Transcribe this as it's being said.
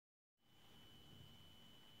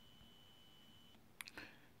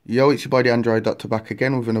Yo, it's your boy the Android Doctor back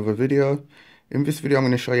again with another video. In this video I'm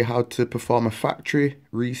going to show you how to perform a factory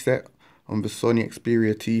reset on the Sony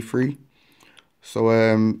Xperia T3.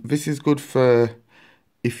 So this is good for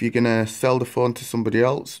if you're going to sell the phone to somebody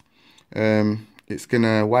else. It's going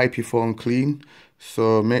to wipe your phone clean.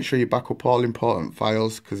 So make sure you back up all important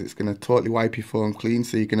files because it's going to totally wipe your phone clean.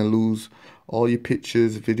 So you're going to lose all your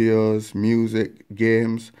pictures, videos, music,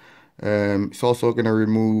 games. It's also going to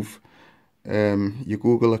remove your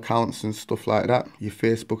Google accounts and stuff like that, your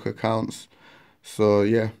Facebook accounts. So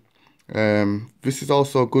yeah, this is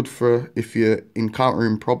also good for if you're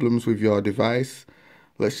encountering problems with your device.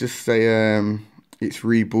 Let's just say it's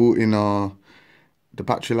rebooting or the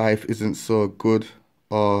battery life isn't so good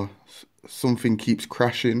or something keeps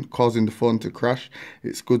crashing, causing the phone to crash.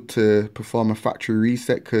 It's good to perform a factory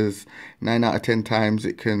reset because 9 out of 10 times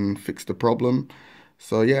it can fix the problem.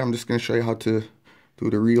 So yeah, I'm just going to show you how to do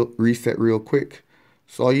the reset real quick.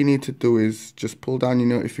 So all you need to do is just pull down your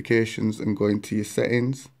notifications and go into your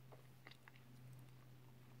settings.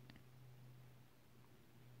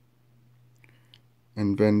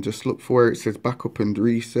 And then just look for where it says backup and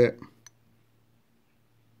reset.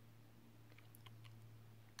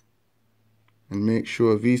 And make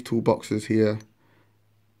sure these two boxes here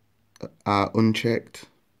are unchecked.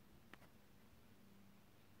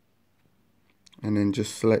 And then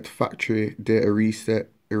just select factory data reset,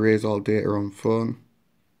 erase all data on phone.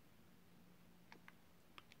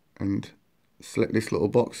 And select this little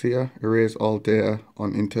box here, erase all data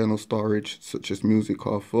on internal storage such as music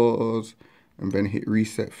or photos, and then hit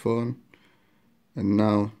reset phone. And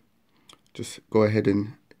now just go ahead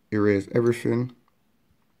and erase everything.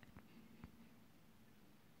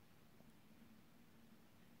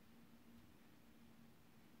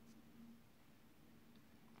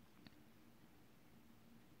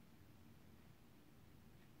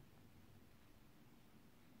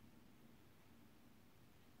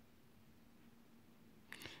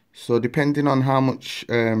 So depending on how much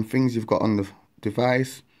things you've got on the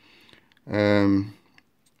device,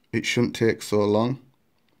 it shouldn't take so long.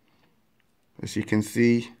 As you can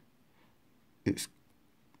see, it's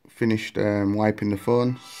finished wiping the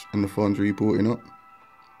phone and the phone's rebooting up.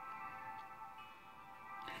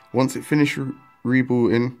 Once it finished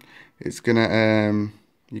rebooting, it's gonna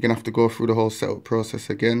you're gonna have to go through the whole setup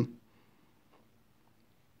process again.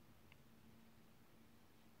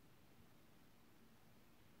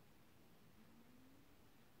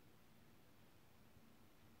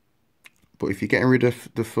 But if you're getting rid of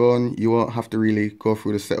the phone, you won't have to really go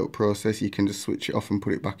through the setup process. You can just switch it off and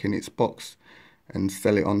put it back in its box and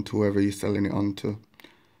sell it on to whoever you're selling it on to.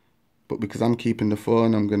 But because I'm keeping the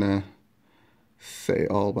phone, I'm gonna set it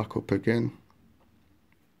all back up again.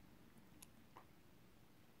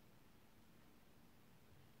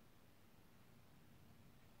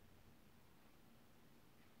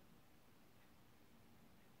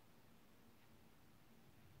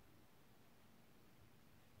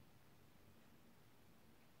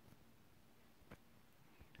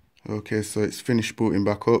 Okay, so it's finished booting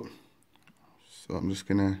back up. So I'm just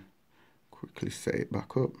gonna quickly set it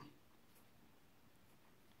back up.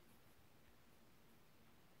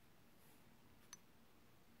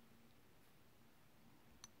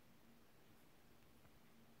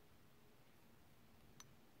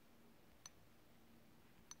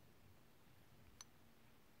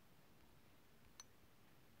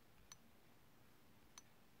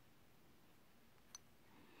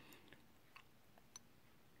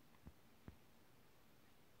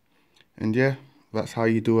 And yeah, that's how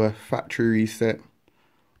you do a factory reset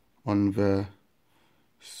on the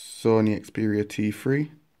Sony Xperia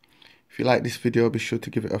T3. If you like this video, be sure to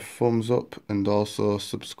give it a thumbs up and also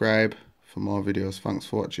subscribe for more videos. Thanks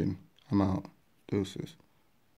for watching. I'm out. Deuces.